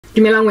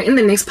Dumelang, we're in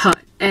the next part.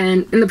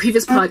 And in the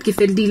previous part, please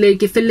go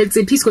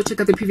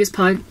check out the previous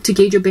part to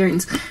gauge your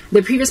bearings.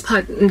 The previous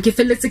part,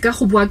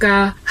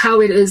 how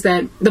it is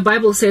that the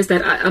Bible says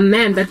that a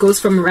man that goes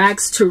from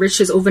rags to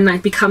riches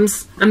overnight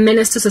becomes a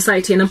menace to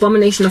society, an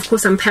abomination. Of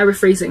course, I'm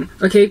paraphrasing,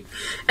 okay?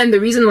 And the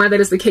reason why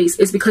that is the case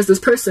is because this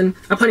person,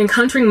 upon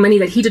encountering money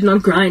that he did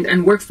not grind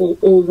and work for,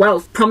 or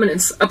wealth,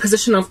 prominence, a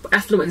position of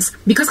affluence,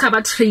 because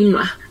up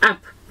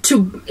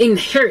to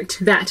inherit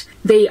that,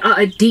 they are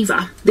a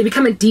diva. They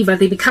become a diva.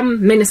 They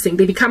become menacing.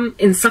 They become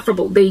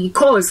insufferable. They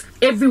cause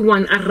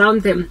everyone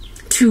around them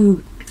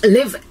to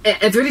live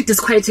a very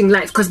disquieting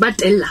life, because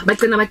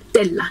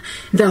the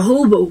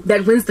hobo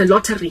that wins the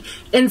lottery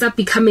ends up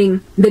becoming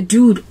the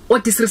dude or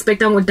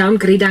disrespecting or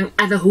downgrading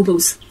other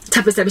hobos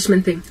type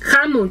establishment thing.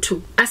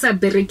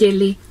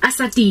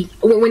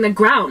 When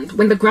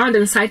the ground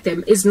inside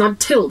them is not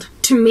tilled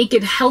to make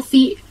it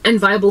healthy and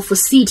viable for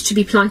seed to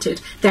be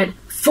planted, that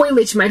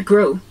foliage might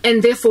grow,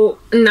 and therefore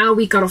now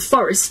we got a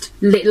forest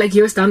like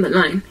years down the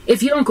line.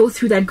 If you don't go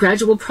through that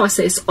gradual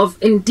process of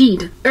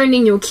indeed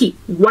earning your keep,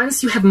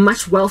 once you have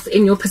much wealth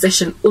in your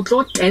possession,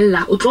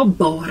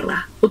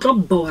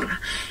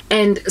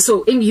 and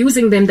so in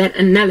using them, that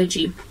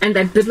analogy and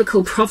that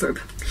biblical proverb,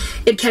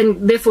 it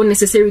can therefore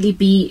necessarily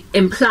be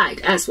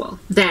implied as well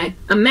that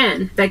a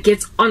man that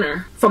gets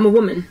honor from a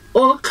woman,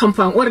 or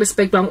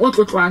respect,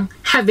 or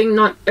having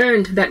not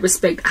earned that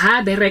respect,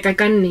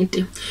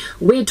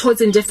 we're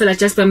towards indifferent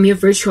just by mere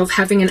virtue of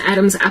having an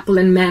Adam's apple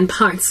in man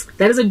parts.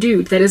 That is a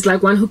dude that is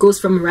like one who goes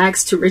from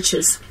rags to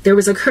riches. There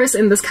is a curse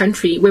in this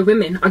country where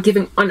women are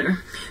giving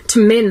honor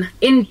to men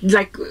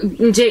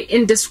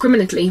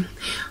indiscriminately.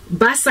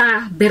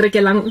 Basa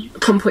berekelang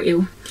tlhompho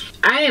eo.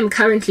 I am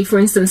currently, for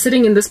instance,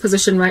 sitting in this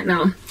position right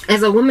now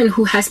as a woman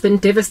who has been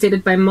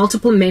devastated by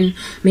multiple men,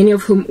 many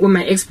of whom were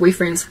my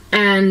ex-boyfriends.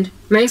 And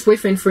my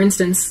ex-boyfriend, for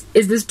instance,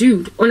 is this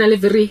dude, onale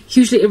very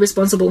hugely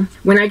irresponsible.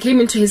 When I came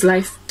into his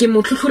life, it's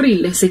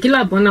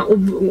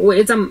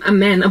a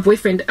man, a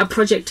boyfriend, a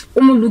project.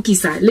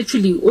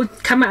 Literally,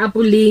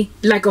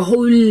 like a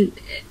whole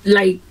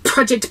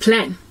project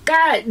plan.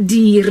 What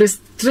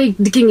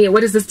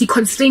is this? The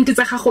constraint is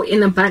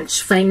in a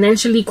bunch.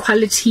 Financially,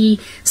 quality,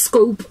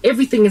 scope,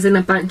 everything is in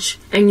a bunch.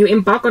 And you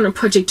embark on a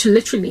project to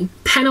literally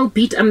panel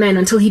beat a man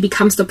until he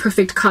becomes the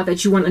perfect car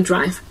that you want to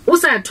drive.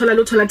 Also,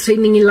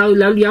 training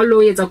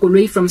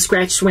from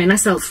scratch when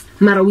myself.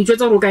 Mara we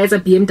just organize a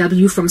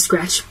BMW from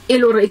scratch.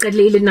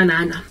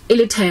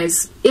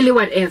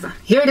 Whatever.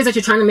 Here it is that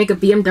you're trying to make a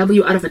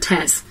BMW out of a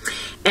Taz.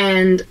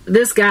 And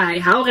this guy,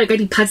 how I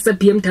got parts the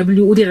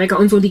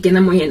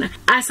BMW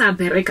asa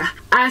bereka,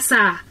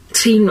 asa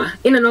trinwa,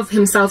 in and of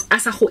himself,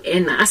 asa ho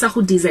ena, asa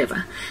ho deserve.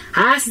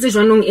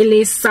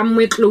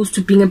 Somewhere close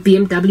to being a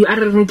BMW, I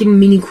don't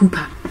Mini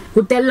Cooper.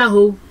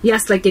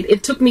 Yes, like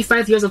it took me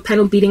 5 years of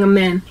panel beating a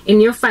man.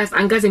 In year 5,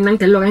 I've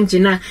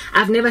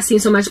never seen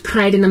so much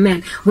pride in a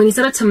man. When he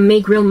started to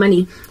make real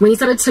money, when he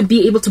started to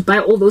be able to buy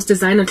all those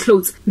designer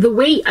clothes, the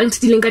way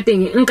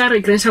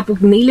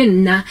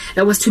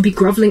that was to be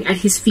groveling at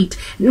his feet,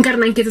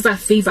 a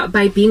favor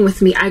by being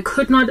with me. I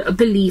could not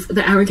believe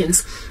the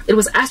arrogance. It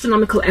was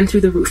astronomical and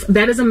through the roof.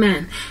 That is a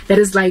man that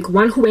is like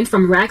one who went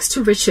from rags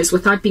to riches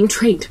without being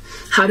trained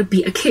how to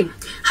be a king,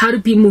 how to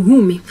be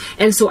muhumi.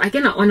 And so I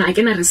cannot honor, I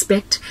cannot respect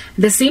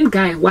the same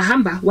guy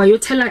wahamba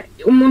wayotela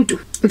umuntu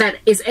that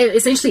is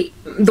essentially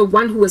the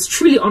one who was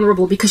truly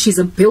honorable because she's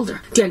a builder.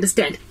 Do you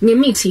understand?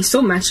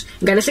 So much.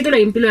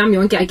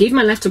 I gave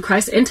my life to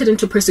Christ, entered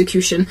into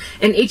persecution,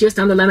 and 8 years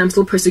down the line I'm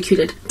still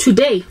persecuted.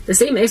 Today, the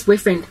same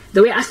ex-boyfriend,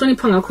 the way Ashloni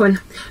Pongakon,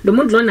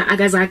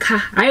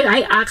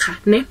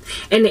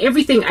 and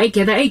everything I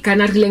gather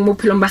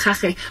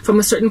from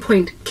a certain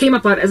point came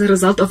about as a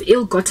result of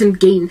ill-gotten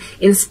gain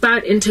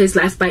inspired into his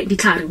life by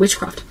declaring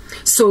witchcraft.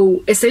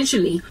 So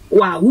essentially,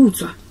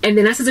 and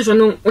then I said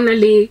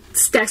only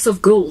stacks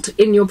of gold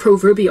in your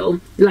proverbial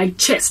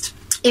chest,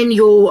 in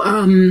your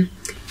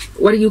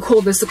what do you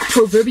call this,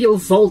 proverbial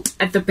vault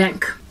at the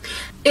bank.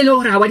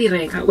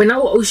 When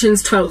our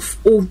Ocean's 12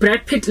 or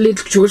Brad Pitt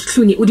lit George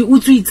Clooney,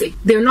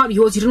 they're not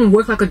yours. You didn't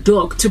work like a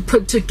dog to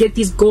get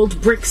these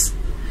gold bricks.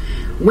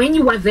 When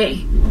you are there,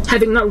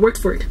 having not worked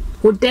for it,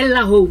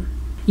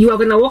 you are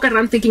gonna walk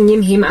around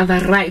thinking him have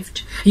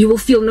arrived. You will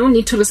feel no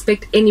need to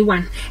respect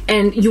anyone,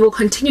 and you will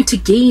continue to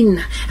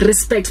gain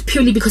respect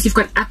purely because you've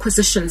got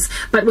acquisitions,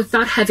 but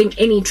without having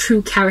any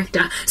true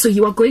character. So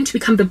you are going to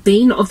become the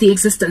bane of the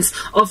existence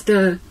of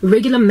the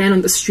regular man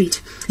on the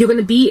street. You're going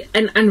to be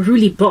an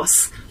unruly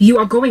boss. You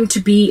are going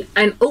to be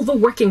an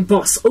overworking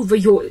boss over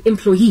your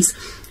employees.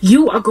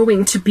 You are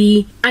going to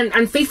be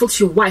unfaithful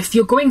to your wife.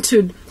 You're going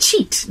to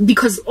cheat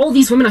because all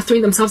these women are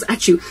throwing themselves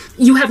at you.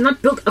 You have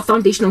not built a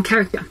foundational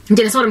character.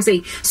 That's what I'm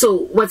saying.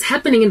 So what's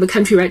happening in the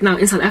country right now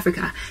in South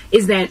Africa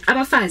is that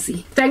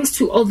Abafazi, thanks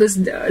to all this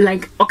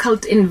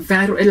occult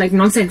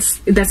nonsense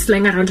that's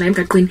flying around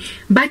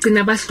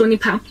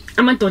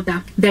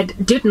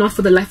that did not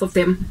for the life of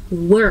them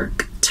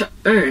work to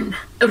earn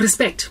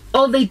respect.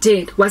 All they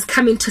did was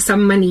come into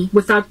some money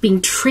without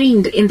being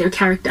trained in their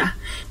character.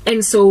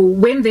 And so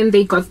when then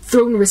they got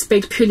thrown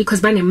respect purely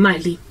because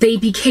mali, they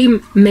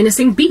became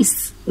menacing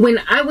beasts. When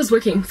I was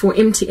working for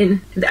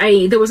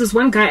MTN, there was this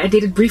one guy I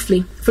dated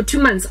briefly. For 2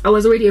 months, I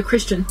was already a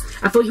Christian.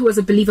 I thought he was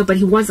a believer, but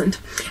he wasn't.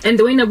 And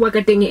the way I work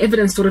at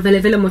evidence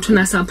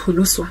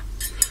to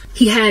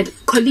he had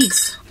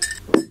colleagues.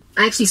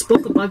 I actually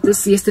spoke about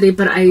this yesterday,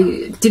 but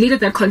I deleted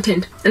that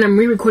content and I'm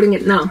re-recording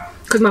it now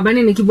because my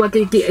bani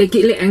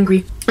get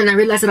angry, and I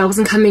realized that I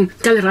wasn't coming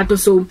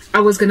so I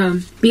was gonna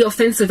be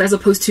offensive as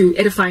opposed to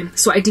edifying.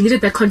 So I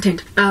deleted that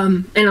content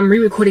and I'm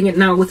re-recording it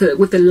now with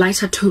a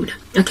lighter tone.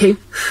 Okay,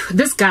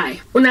 this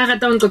guy in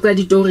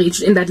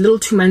that little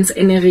 2 months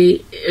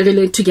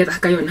relate together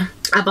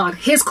about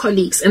his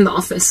colleagues in the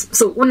office.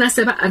 So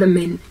unaseba other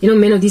men,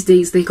 men of these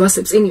days, they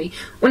gossips anyway.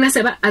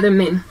 Unaseba other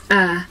men,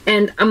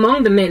 and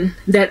among the men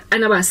that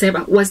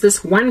Anaba was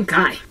this one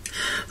guy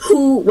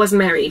who was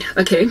married,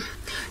 okay,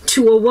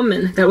 to a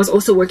woman that was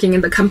also working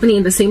in the company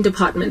in the same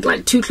department,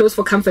 like too close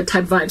for comfort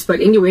type vibes. But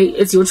anyway,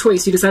 it's your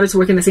choice. You decided to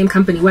work in the same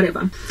company,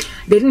 whatever.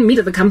 They didn't meet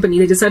at the company.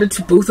 They decided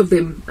to both of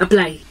them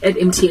apply at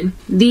MTN.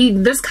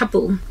 This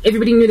couple,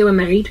 everybody knew they were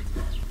married.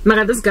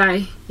 Mara, this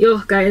guy,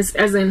 guys,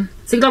 as in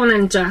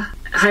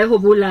ha ho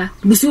bola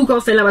busuka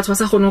fela batho ba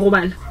sa gone go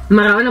bala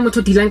mara ona motho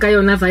dilang ka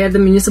yona via the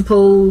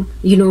municipal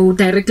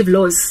directive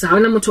laws. Ha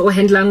ona motho o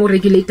handlang o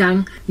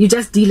regulating. You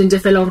just deal nje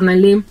fela rona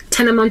le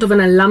 10 amount of an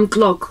alarm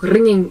clock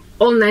ringing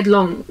all night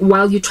long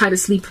while you try to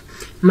sleep.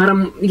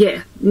 Mara,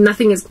 yeah,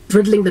 nothing is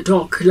riddling the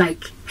dog.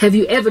 Like, have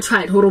you ever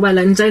tried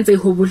horobala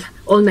nje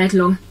all night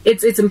long?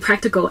 It's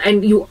impractical,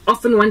 and you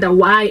often wonder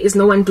why is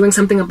no one doing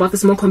something about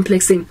this more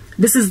complex thing.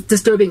 This is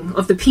disturbing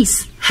of the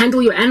peace.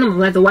 Handle your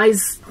animal,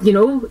 otherwise,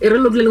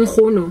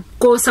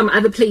 go some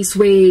other place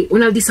where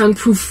one of these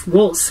soundproof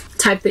walls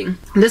type thing.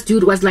 And this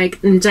dude was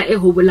like nja e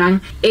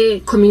hobolang e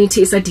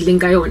community is a dealing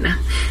ka yona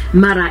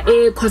mara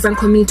e causing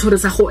community re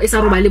sa go e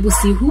sa robale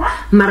bosihu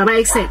mara ba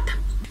accept.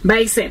 Do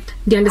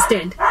you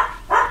understand?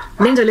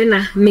 Lenja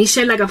lena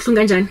meshela ka buhlungu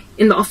kanjani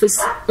in the office.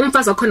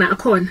 Umfazi wakhona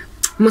akhona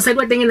mosadi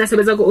wa teng ena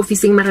sebetsa go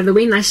officing mara the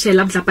way na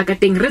shela blapa ka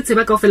teng re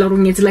tseba ka ofela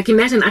ronyetse. Like,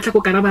 imagine atla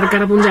go karaba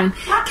njani,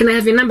 can I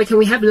have your number, can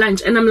we have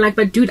lunch? And I'm like,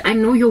 but dude, I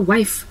know your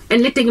wife.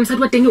 And let teng mosadi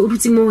wa teng o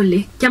dutse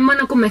mole ke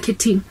mmona ko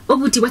marketing.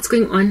 Obuti, what's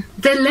going on?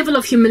 The level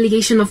of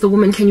humiliation of the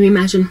woman, can you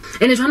imagine?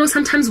 And it's one of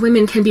sometimes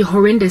women can be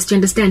horrendous, do you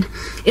understand?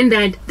 In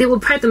that they will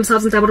pride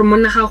themselves in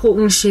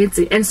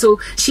and so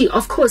she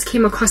of course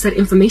came across that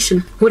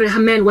information where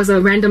her man was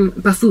a random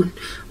buffoon.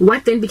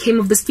 What then became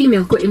of this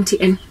female go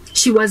MTN?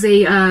 She was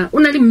a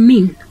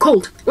mean,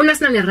 cold.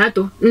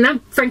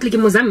 Frankly,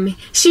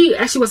 she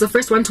actually was the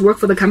first one to work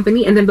for the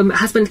company, and then the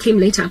husband came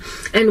later,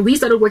 and we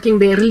started working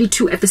there really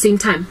two at the same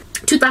time.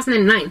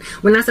 2009,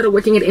 when I started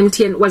working at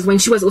MTN, was when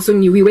she was also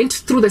new. We went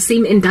through the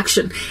same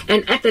induction,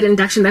 and at that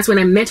induction, that's when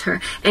I met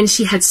her, and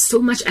she had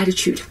so much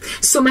attitude,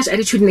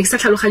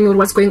 and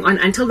what's going on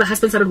until the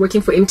husband started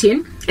working for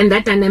MTN, and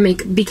that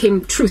dynamic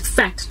became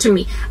fact to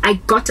me. I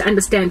got to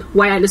understand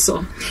why I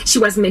saw. She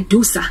was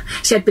Medusa.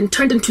 She had been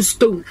turned into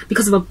stone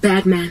because of a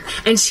bad man,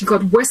 and she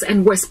got worse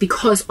and worse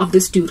because of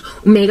this dude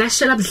mega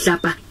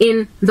shalab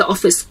in the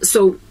office.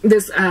 So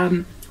this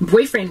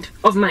boyfriend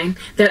of mine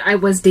that I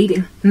was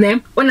dating,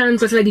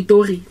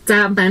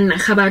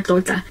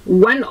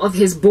 one of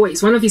his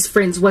boys, one of his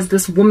friends was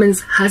this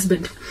woman's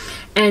husband,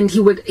 and he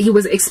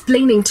was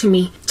explaining to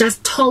me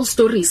just tall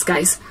stories,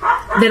 guys,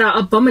 that are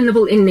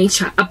abominable in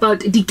nature about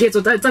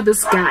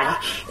this guy,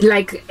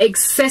 like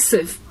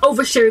excessive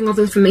oversharing of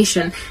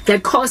information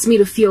that caused me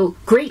to feel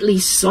greatly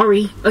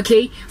sorry,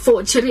 okay,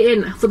 for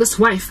this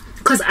wife.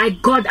 Because I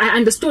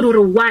understood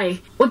why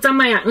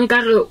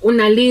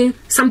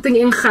something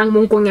in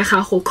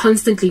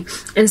constantly,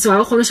 and so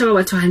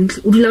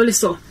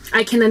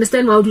I can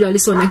understand why you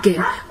listen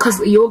again, because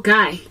your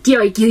guy,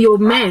 your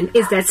man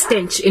is that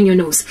stench in your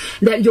nose.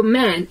 That your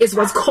man is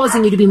what's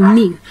causing you to be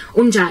mean.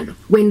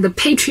 When the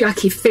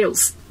patriarchy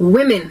fails,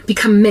 women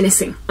become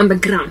menacing on the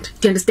ground.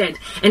 Do you understand?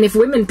 And if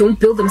women don't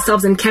build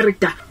themselves in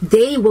character,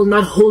 they will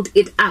not hold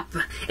it up.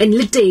 And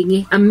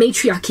a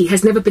matriarchy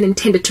has never been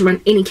intended to run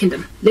any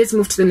kingdom. Let's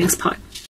move to the next part.